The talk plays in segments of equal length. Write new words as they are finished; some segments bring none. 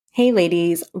Hey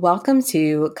ladies, welcome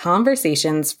to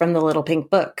Conversations from the Little Pink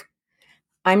Book.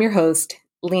 I'm your host,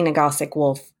 Lena Gossick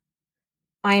Wolf.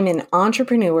 I'm an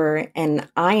entrepreneur, an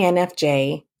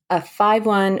INFJ, a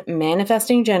 5-1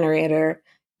 manifesting generator,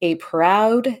 a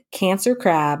proud Cancer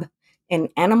crab, an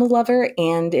animal lover,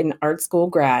 and an art school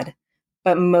grad.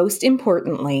 But most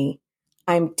importantly,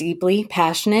 I'm deeply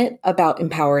passionate about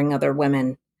empowering other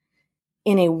women.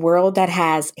 In a world that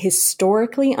has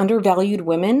historically undervalued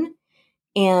women,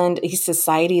 and a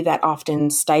society that often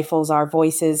stifles our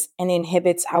voices and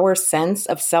inhibits our sense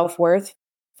of self-worth,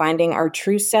 finding our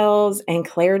true selves and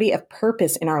clarity of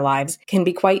purpose in our lives can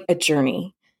be quite a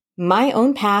journey. My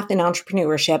own path in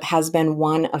entrepreneurship has been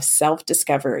one of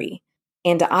self-discovery,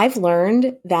 and I've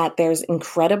learned that there's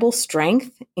incredible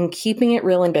strength in keeping it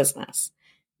real in business.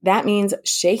 That means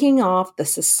shaking off the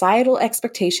societal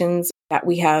expectations that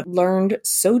we have learned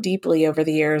so deeply over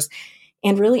the years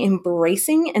and really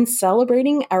embracing and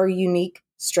celebrating our unique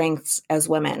strengths as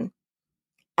women.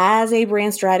 As a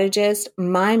brand strategist,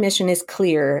 my mission is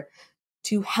clear: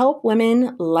 to help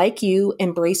women like you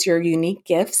embrace your unique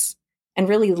gifts and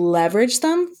really leverage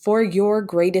them for your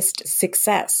greatest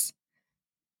success.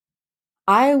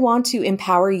 I want to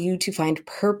empower you to find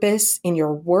purpose in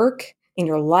your work, in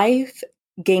your life,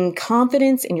 gain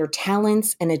confidence in your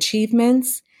talents and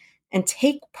achievements, and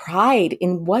take pride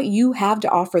in what you have to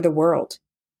offer the world.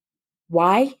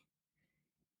 Why?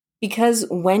 Because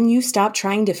when you stop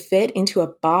trying to fit into a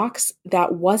box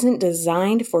that wasn't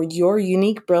designed for your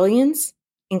unique brilliance,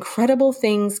 incredible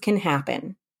things can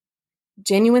happen.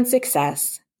 Genuine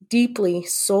success, deeply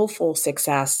soulful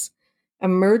success,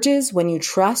 emerges when you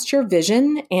trust your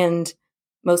vision and,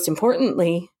 most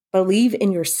importantly, believe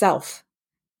in yourself.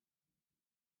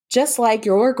 Just like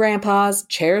your grandpa's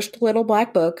cherished little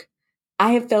black book,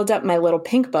 I have filled up my little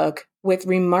pink book with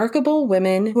remarkable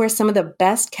women who are some of the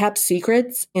best kept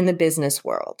secrets in the business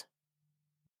world.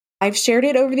 I've shared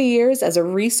it over the years as a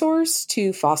resource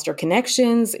to foster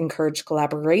connections, encourage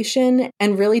collaboration,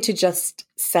 and really to just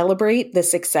celebrate the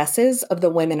successes of the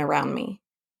women around me.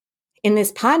 In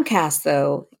this podcast,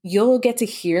 though, you'll get to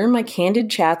hear my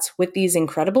candid chats with these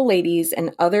incredible ladies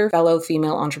and other fellow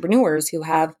female entrepreneurs who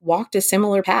have walked a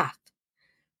similar path.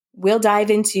 We'll dive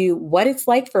into what it's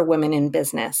like for women in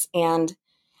business and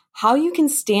how you can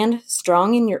stand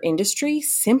strong in your industry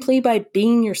simply by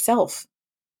being yourself.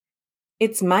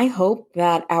 It's my hope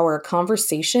that our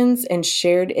conversations and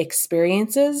shared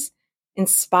experiences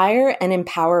inspire and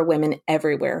empower women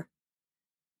everywhere.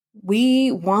 We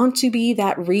want to be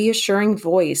that reassuring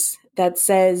voice that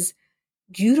says,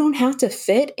 you don't have to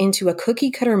fit into a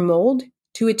cookie cutter mold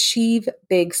to achieve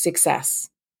big success.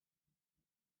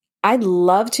 I'd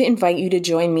love to invite you to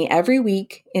join me every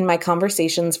week in my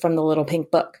conversations from the Little Pink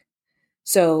Book.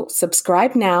 So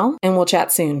subscribe now and we'll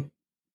chat soon.